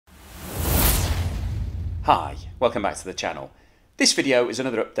Hi, welcome back to the channel. This video is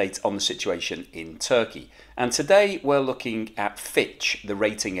another update on the situation in Turkey, and today we're looking at Fitch, the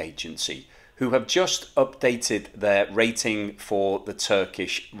rating agency, who have just updated their rating for the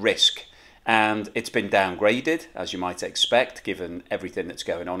Turkish risk, and it's been downgraded, as you might expect, given everything that's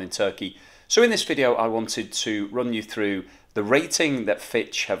going on in Turkey. So in this video I wanted to run you through the rating that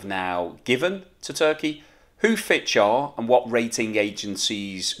Fitch have now given to Turkey, who Fitch are and what rating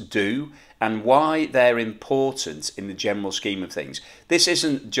agencies do, and why they're important in the general scheme of things. This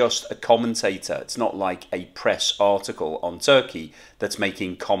isn't just a commentator. It's not like a press article on Turkey that's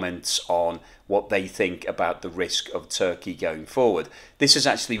making comments on what they think about the risk of Turkey going forward. This is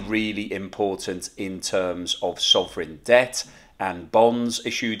actually really important in terms of sovereign debt and bonds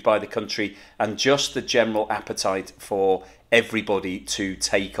issued by the country, and just the general appetite for everybody to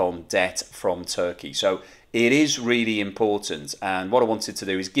take on debt from Turkey. So it is really important, and what I wanted to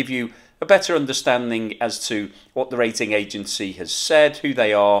do is give you a better understanding as to what the rating agency has said, who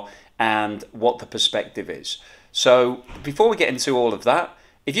they are, and what the perspective is. So before we get into all of that,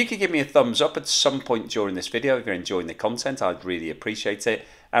 if you could give me a thumbs up at some point during this video if you're enjoying the content, I'd really appreciate it.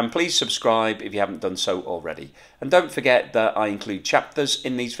 And please subscribe if you haven't done so already. And don't forget that I include chapters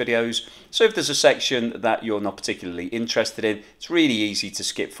in these videos, so if there's a section that you're not particularly interested in, it's really easy to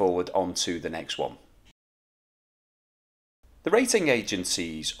skip forward onto the next one. The rating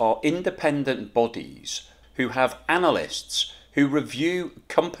agencies are independent bodies who have analysts who review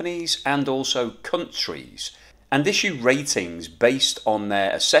companies and also countries and issue ratings based on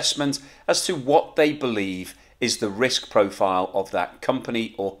their assessment as to what they believe is the risk profile of that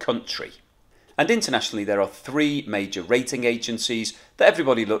company or country. And internationally there are three major rating agencies that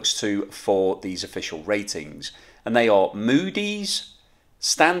everybody looks to for these official ratings, and they are Moody's,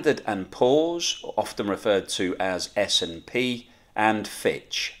 Standard and Poor's, often referred to as S&P, and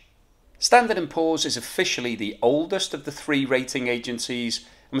Fitch. Standard and Poor's is officially the oldest of the three rating agencies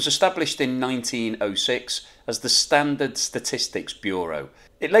and was established in 1906 as the Standard Statistics Bureau.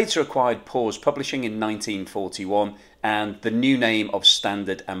 It later acquired Poor's Publishing in 1941, and the new name of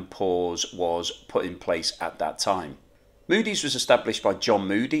Standard and Poor's was put in place at that time. Moody's was established by John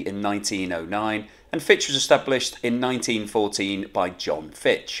Moody in 1909, and Fitch was established in 1914 by John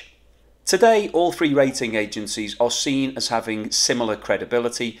Fitch. Today, all three rating agencies are seen as having similar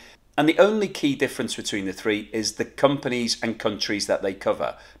credibility, and the only key difference between the three is the companies and countries that they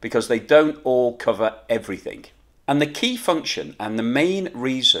cover, because they don't all cover everything. And the key function and the main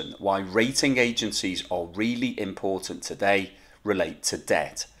reason why rating agencies are really important today relate to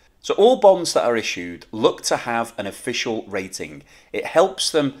debt. So all bonds that are issued look to have an official rating. It helps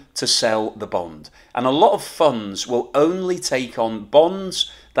them to sell the bond. And a lot of funds will only take on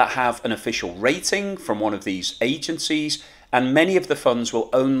bonds that have an official rating from one of these agencies, and many of the funds will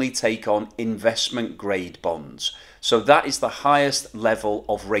only take on investment grade bonds. So that is the highest level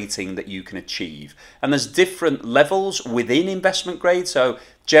of rating that you can achieve. And there's different levels within investment grade. So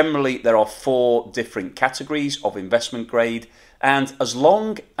generally there are 4 different categories of investment grade. And as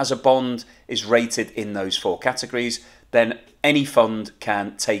long as a bond is rated in those 4 categories, then any fund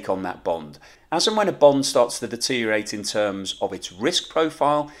can take on that bond. As and when a bond starts to deteriorate in terms of its risk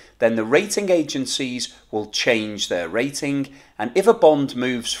profile, then the rating agencies will change their rating. And if a bond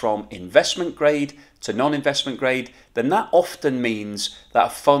moves from investment grade to non-investment grade, then that often means that a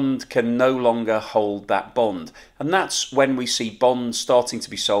fund can no longer hold that bond. And that's when we see bonds starting to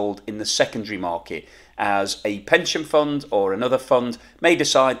be sold in the secondary market, as a pension fund or another fund may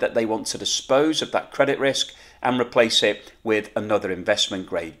decide that they want to dispose of that credit risk and replace it with another investment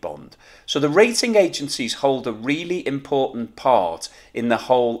grade bond. So the rating agencies hold a really important part in the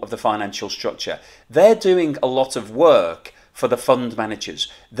whole of the financial structure. They're doing a lot of work for the fund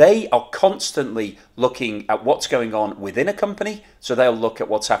managers. They are constantly looking at what's going on within a company, so they'll look at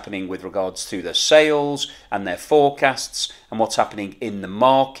what's happening with regards to their sales and their forecasts, and what's happening in the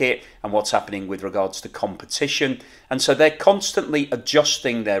market, and what's happening with regards to competition. And so they're constantly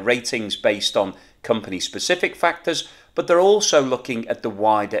adjusting their ratings based on company specific factors, but they're also looking at the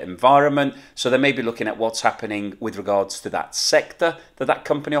wider environment. So they may be looking at what's happening with regards to that sector that that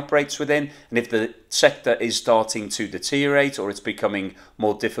company operates within. And if the sector is starting to deteriorate, or it's becoming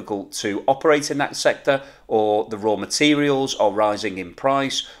more difficult to operate in that sector, or the raw materials are rising in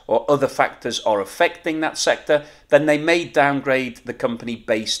price, or other factors are affecting that sector, then they may downgrade the company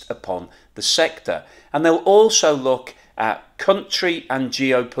based upon the sector. And they'll also look at country and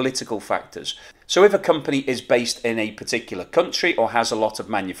geopolitical factors. So if a company is based in a particular country or has a lot of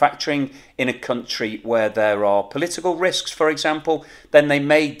manufacturing in a country where there are political risks, for example, then they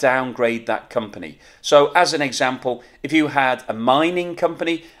may downgrade that company. So as an example, if you had a mining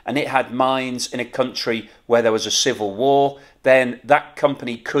company and it had mines in a country where there was a civil war, then that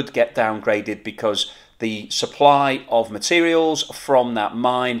company could get downgraded because the supply of materials from that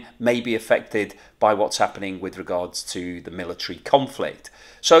mine may be affected by what's happening with regards to the military conflict.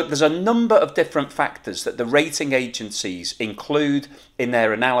 So there's a number of different factors that the rating agencies include in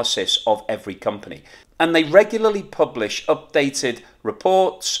their analysis of every company. And they regularly publish updated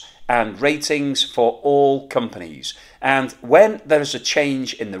reports and ratings for all companies. And when there is a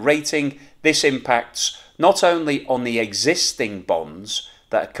change in the rating, this impacts not only on the existing bonds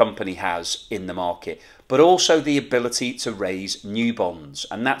that a company has in the market, but also the ability to raise new bonds.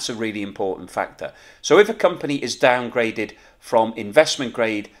 And that's a really important factor. So if a company is downgraded from investment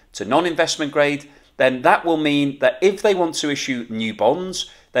grade to non-investment grade, then that will mean that if they want to issue new bonds,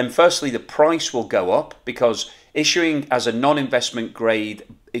 then firstly the price will go up because issuing as a non-investment grade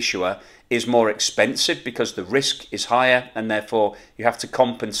issuer is more expensive because the risk is higher, and therefore you have to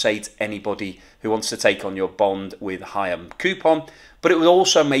compensate anybody who wants to take on your bond with higher coupon. But it will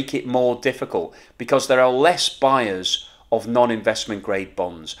also make it more difficult because there are less buyers of non-investment grade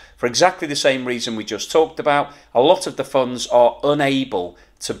bonds. For exactly the same reason we just talked about, a lot of the funds are unable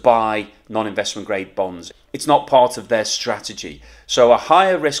to buy non-investment grade bonds. It's not part of their strategy. So a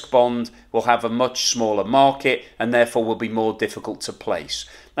higher risk bond will have a much smaller market and therefore will be more difficult to place.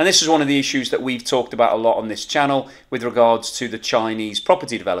 And this is one of the issues that we've talked about a lot on this channel with regards to the Chinese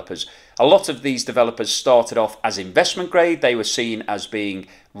property developers. A lot of these developers started off as investment grade. They were seen as being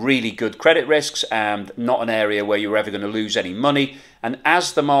really good credit risks and not an area where you're ever going to lose any money. And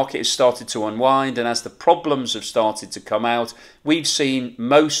as the market has started to unwind and as the problems have started to come out, we've seen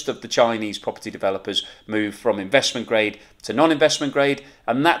most of the Chinese property developers move from investment grade to non-investment grade,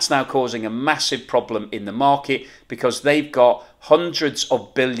 and that's now causing a massive problem in the market because they've got hundreds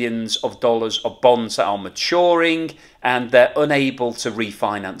of billions of dollars of bonds that are maturing and they're unable to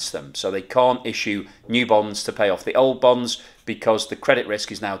refinance them. So they can't issue new bonds to pay off the old bonds because the credit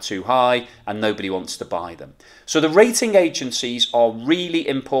risk is now too high and nobody wants to buy them. So the rating agencies are really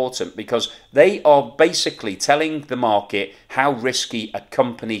important because they are basically telling the market how risky a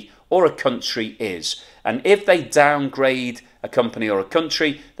company or a country is. And if they downgrade a company or a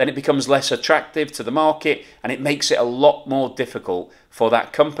country, then it becomes less attractive to the market and it makes it a lot more difficult for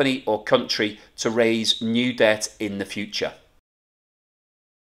that company or country to raise new debt in the future.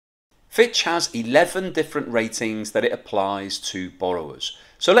 Fitch has 11 different ratings that it applies to borrowers.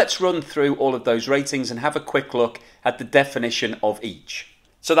 So let's run through all of those ratings and have a quick look at the definition of each.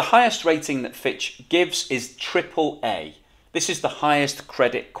 So the highest rating that Fitch gives is AAA. This is the highest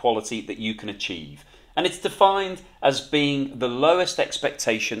credit quality that you can achieve, and it's defined as being the lowest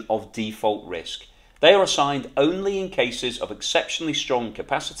expectation of default risk. They are assigned only in cases of exceptionally strong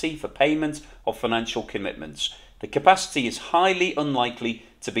capacity for payment of financial commitments. The capacity is highly unlikely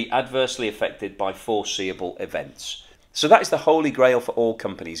to be adversely affected by foreseeable events. So that is the holy grail for all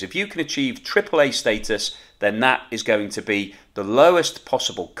companies. If you can achieve AAA status, then that is going to be the lowest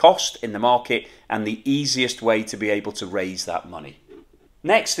possible cost in the market and the easiest way to be able to raise that money.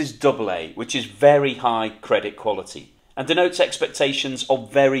 Next is AA, which is very high credit quality and denotes expectations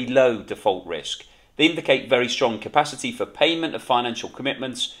of very low default risk. They indicate very strong capacity for payment of financial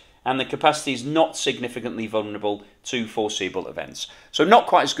commitments, and the capacity is not significantly vulnerable to foreseeable events. So not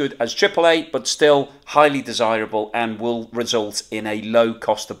quite as good as AAA, but still highly desirable and will result in a low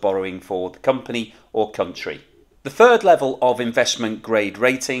cost of borrowing for the company or country. The third level of investment grade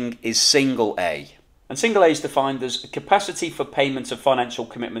rating is single A. And single A is defined as a capacity for payment of financial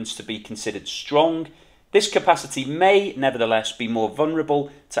commitments to be considered strong. This capacity may nevertheless be more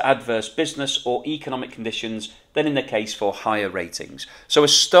vulnerable to adverse business or economic conditions than in the case for higher ratings. So we're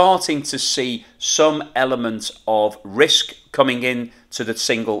starting to see some element of risk coming in to the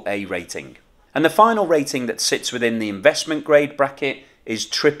single A rating. And the final rating that sits within the investment grade bracket is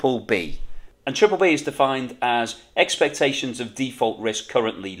triple B. And triple B is defined as expectations of default risk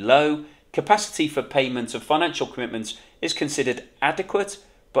currently low. Capacity for payment of financial commitments is considered adequate,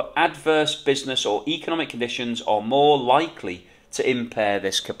 but adverse business or economic conditions are more likely to impair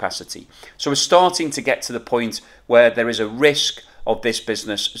this capacity. So we're starting to get to the point where there is a risk of this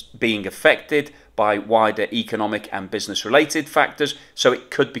business being affected by wider economic and business related factors, so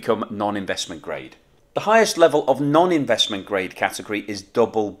it could become non-investment grade. The highest level of non-investment grade category is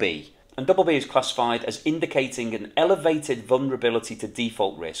double B. And double B is classified as indicating an elevated vulnerability to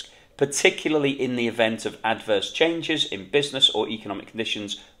default risk, particularly in the event of adverse changes in business or economic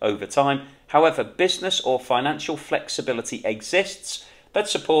conditions over time. However, business or financial flexibility exists that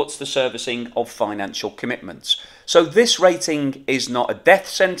supports the servicing of financial commitments. So this rating is not a death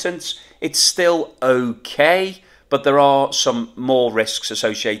sentence. It's still okay, but there are some more risks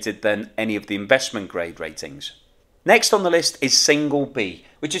associated than any of the investment grade ratings. Next on the list is single B,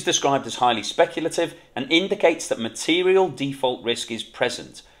 which is described as highly speculative and indicates that material default risk is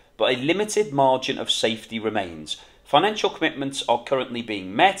present, but a limited margin of safety remains. Financial commitments are currently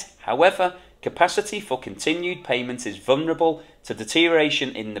being met. However, capacity for continued payment is vulnerable to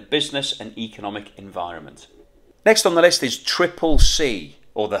deterioration in the business and economic environment. Next on the list is triple C,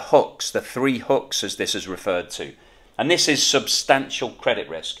 or the hooks, the three hooks as this is referred to. And this is substantial credit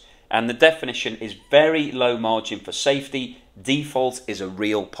risk. And the definition is very low margin for safety. Default is a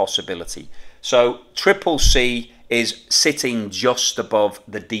real possibility. So triple C is sitting just above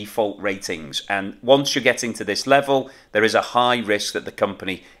the default ratings. And once you're getting to this level, there is a high risk that the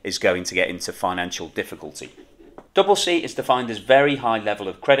company is going to get into financial difficulty. Double C is defined as very high level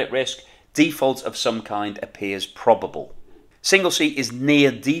of credit risk. Default of some kind appears probable. Single C is near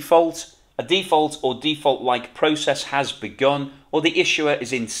default. A default or default-like process has begun, or the issuer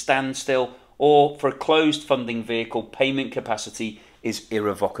is in standstill, or for a closed funding vehicle, payment capacity is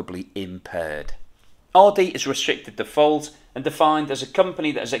irrevocably impaired. RD is restricted default and defined as a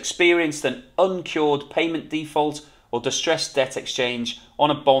company that has experienced an uncured payment default or distressed debt exchange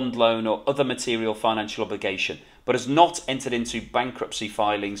on a bond loan or other material financial obligation, but has not entered into bankruptcy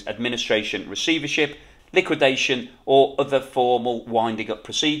filings, administration, receivership, liquidation or other formal winding up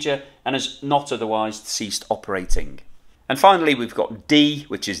procedure, and has not otherwise ceased operating. And finally we've got D,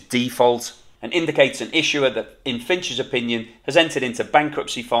 which is default, and indicates an issuer that in Finch's opinion has entered into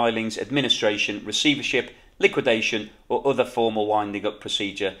bankruptcy filings, administration, receivership, liquidation or other formal winding up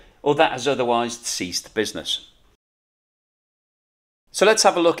procedure, or that has otherwise ceased business. So let's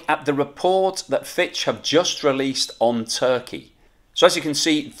have a look at the report that Fitch have just released on Turkey. So as you can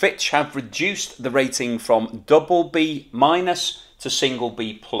see, Fitch have reduced the rating from double B minus to single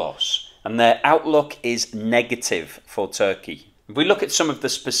B plus, and their outlook is negative for Turkey. If we look at some of the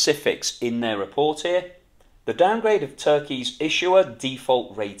specifics in their report here, the downgrade of Turkey's issuer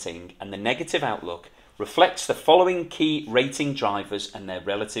default rating and the negative outlook reflects the following key rating drivers and their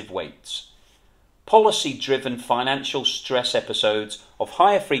relative weights. Policy-driven financial stress episodes of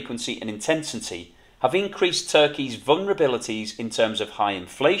higher frequency and intensity have increased Turkey's vulnerabilities in terms of high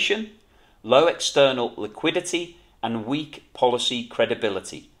inflation, low external liquidity, and weak policy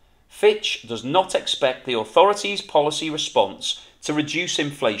credibility. Fitch does not expect the authorities' policy response to reduce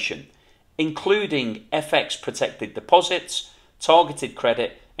inflation, including FX-protected deposits, targeted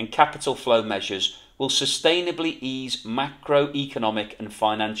credit, and capital flow measures will sustainably ease macroeconomic and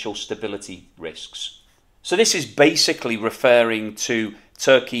financial stability risks. So this is basically referring to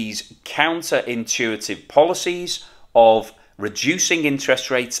Turkey's counterintuitive policies of reducing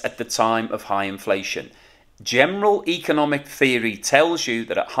interest rates at the time of high inflation. General economic theory tells you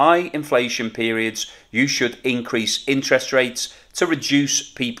that at high inflation periods you should increase interest rates to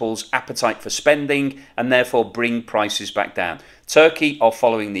reduce people's appetite for spending and therefore bring prices back down. Turkey are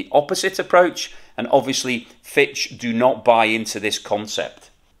following the opposite approach, and obviously Fitch do not buy into this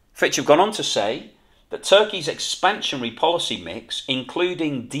concept. Fitch have gone on to say that Turkey's expansionary policy mix,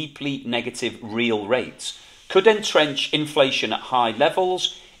 including deeply negative real rates, could entrench inflation at high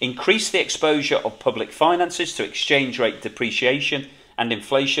levels, increase the exposure of public finances to exchange rate depreciation and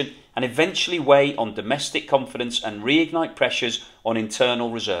inflation, and eventually weigh on domestic confidence and reignite pressures on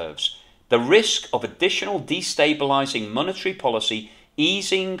internal reserves. The risk of additional destabilising monetary policy,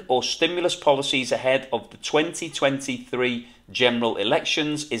 easing or stimulus policies ahead of the 2023 general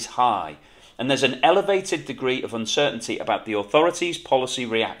elections is high, and there's an elevated degree of uncertainty about the authorities' policy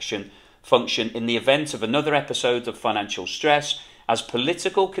reaction function in the event of another episode of financial stress, as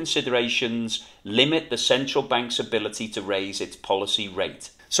political considerations limit the central bank's ability to raise its policy rate.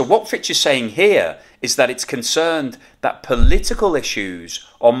 So what Fitch is saying here is that it's concerned that political issues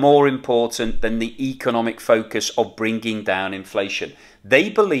are more important than the economic focus of bringing down inflation. They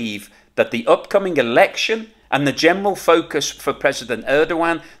believe that the upcoming election and the general focus for President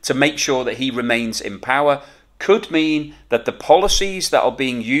Erdogan to make sure that he remains in power could mean that the policies that are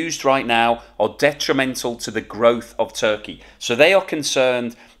being used right now are detrimental to the growth of Turkey. So they are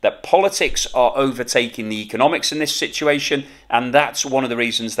concerned that politics are overtaking the economics in this situation, and that's one of the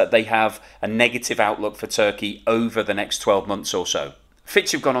reasons that they have a negative outlook for Turkey over the next 12 months or so.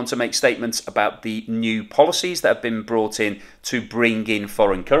 Fitch have gone on to make statements about the new policies that have been brought in to bring in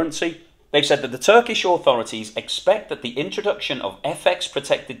foreign currency. They've said that the Turkish authorities expect that the introduction of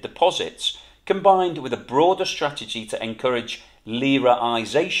FX-protected deposits, combined with a broader strategy to encourage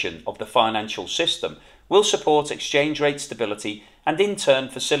Liraization of the financial system, will support exchange rate stability and in turn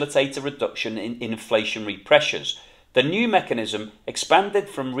facilitate a reduction in inflationary pressures. The new mechanism, expanded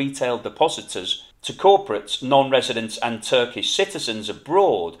from retail depositors to corporates, non-residents and Turkish citizens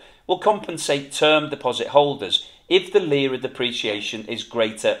abroad, will compensate term deposit holders if the lira depreciation is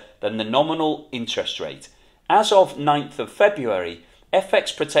greater than the nominal interest rate. As of 9th of February,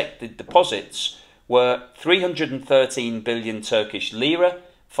 FX protected deposits were 313 billion Turkish lira,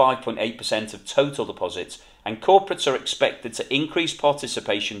 5.8% of total deposits, and corporates are expected to increase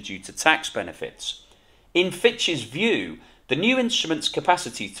participation due to tax benefits. In Fitch's view, the new instrument's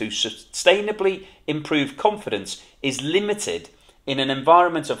capacity to sustainably improve confidence is limited in an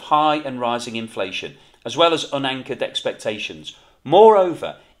environment of high and rising inflation, as well as unanchored expectations.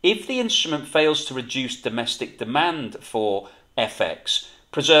 Moreover, if the instrument fails to reduce domestic demand for FX,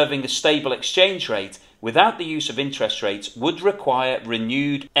 preserving a stable exchange rate without the use of interest rates would require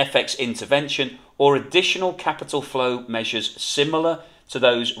renewed FX intervention or additional capital flow measures similar to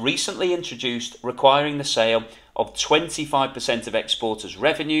those recently introduced, requiring the sale of 25% of exporters'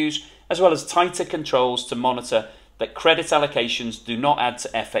 revenues, as well as tighter controls to monitor that credit allocations do not add to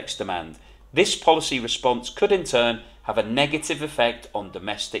FX demand. This policy response could in turn have a negative effect on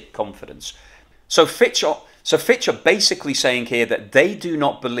domestic confidence. So Fitch are basically saying here that they do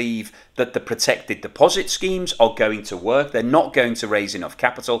not believe that the protected deposit schemes are going to work. They're not going to raise enough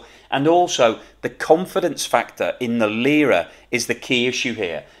capital. And also the confidence factor in the lira is the key issue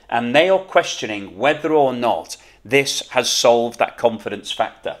here. And they are questioning whether or not this has solved that confidence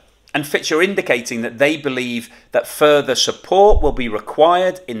factor. And Fitch are indicating that they believe that further support will be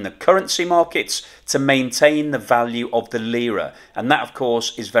required in the currency markets to maintain the value of the lira. And that, of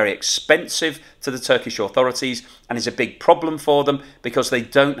course, is very expensive to the Turkish authorities and is a big problem for them because they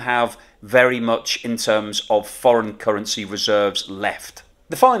don't have very much in terms of foreign currency reserves left.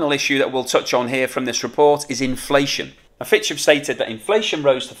 The final issue that we'll touch on here from this report is inflation. Now, Fitch have stated that inflation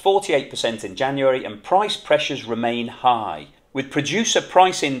rose to 48% in January and price pressures remain high, with producer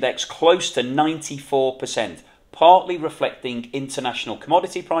price index close to 94%, partly reflecting international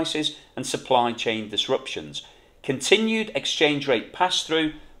commodity prices and supply chain disruptions, continued exchange rate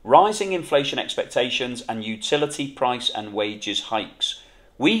pass-through, rising inflation expectations and utility price and wages hikes.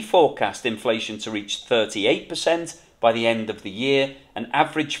 We forecast inflation to reach 38% by the end of the year and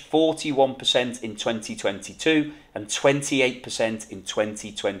average 41% in 2022 and 28% in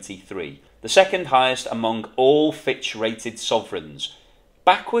 2023. The second highest among all Fitch-rated sovereigns.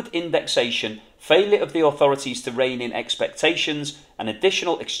 Backward indexation, failure of the authorities to rein in expectations, and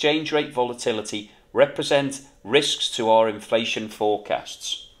additional exchange rate volatility represent risks to our inflation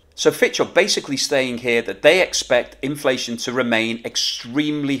forecasts. So Fitch are basically saying here that they expect inflation to remain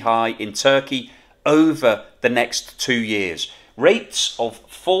extremely high in Turkey over the next 2 years. Rates of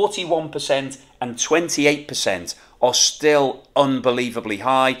 41% and 28% are still unbelievably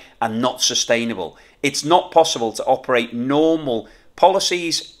high and not sustainable. It's not possible to operate normal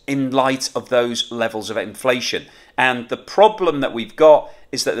policies in light of those levels of inflation. And the problem that we've got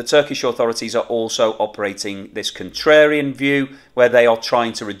is that the Turkish authorities are also operating this contrarian view where they are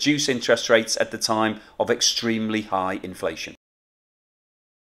trying to reduce interest rates at the time of extremely high inflation.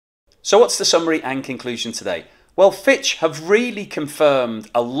 So what's the summary and conclusion today? Well, Fitch have really confirmed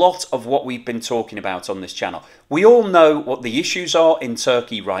a lot of what we've been talking about on this channel. We all know what the issues are in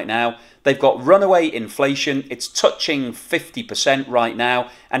Turkey right now. They've got runaway inflation. It's touching 50% right now,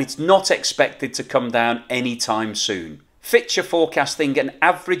 and it's not expected to come down anytime soon. Fitch are forecasting an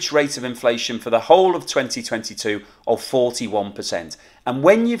average rate of inflation for the whole of 2022 of 41%. And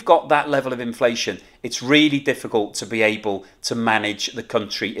when you've got that level of inflation, it's really difficult to be able to manage the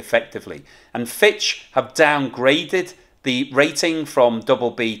country effectively. And Fitch have downgraded the rating from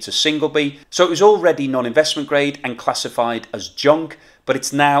BB to B. So it was already non-investment grade and classified as junk, but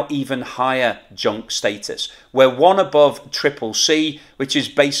it's now even higher junk status. We're one above CCC, which is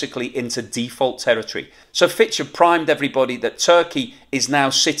basically into default territory. So Fitch have primed everybody that Turkey is now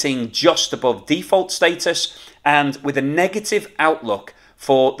sitting just above default status, and with a negative outlook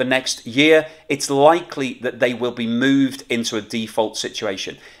for the next year, it's likely that they will be moved into a default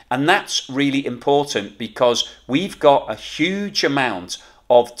situation. And that's really important because we've got a huge amount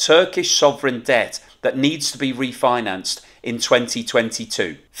of Turkish sovereign debt that needs to be refinanced in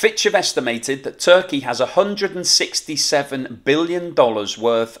 2022. Fitch have estimated that Turkey has $167 billion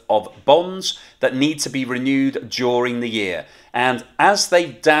worth of bonds that need to be renewed during the year. And as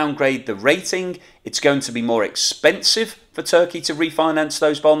they downgrade the rating, it's going to be more expensive for Turkey to refinance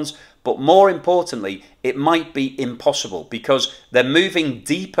those bonds, but more importantly, it might be impossible because they're moving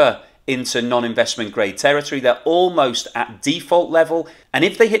deeper into non-investment grade territory. They're almost at default level, and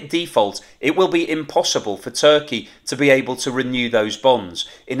if they hit default, it will be impossible for Turkey to be able to renew those bonds.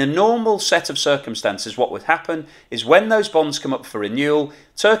 In a normal set of circumstances, what would happen is when those bonds come up for renewal,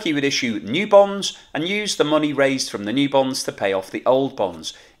 Turkey would issue new bonds and use the money raised from the new bonds to pay off the old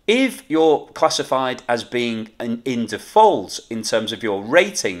bonds. If you're classified as being in default in terms of your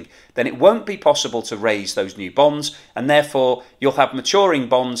rating, then it won't be possible to raise those new bonds, and therefore you'll have maturing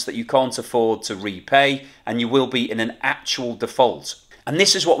bonds that you can't afford to repay, and you will be in an actual default. And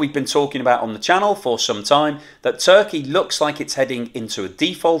this is what we've been talking about on the channel for some time, that Turkey looks like it's heading into a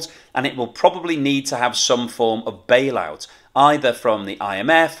default, and it will probably need to have some form of bailout, either from the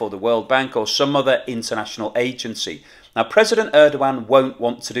IMF or the World Bank or some other international agency. Now, President Erdogan won't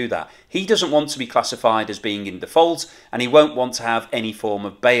want to do that. He doesn't want to be classified as being in default, and he won't want to have any form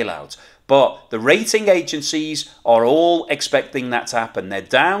of bailout. But the rating agencies are all expecting that to happen. They're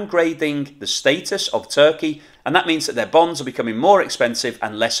downgrading the status of Turkey, and that means that their bonds are becoming more expensive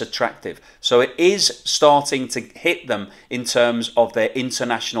and less attractive. So it is starting to hit them in terms of their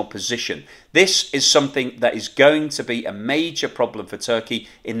international position. This is something that is going to be a major problem for Turkey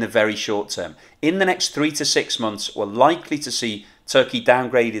in the very short term. In the next 3 to 6 months, we're likely to see Turkey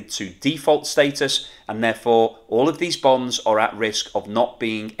downgraded to default status, and therefore all of these bonds are at risk of not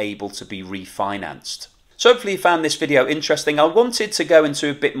being able to be refinanced. So hopefully you found this video interesting. I wanted to go into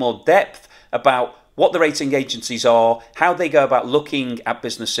a bit more depth about what the rating agencies are, how they go about looking at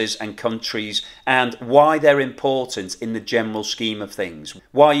businesses and countries, and why they're important in the general scheme of things,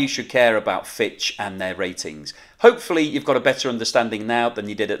 why you should care about Fitch and their ratings. Hopefully you've got a better understanding now than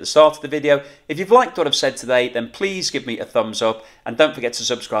you did at the start of the video. If you've liked what I've said today, then please give me a thumbs up, and don't forget to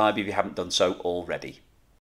subscribe if you haven't done so already.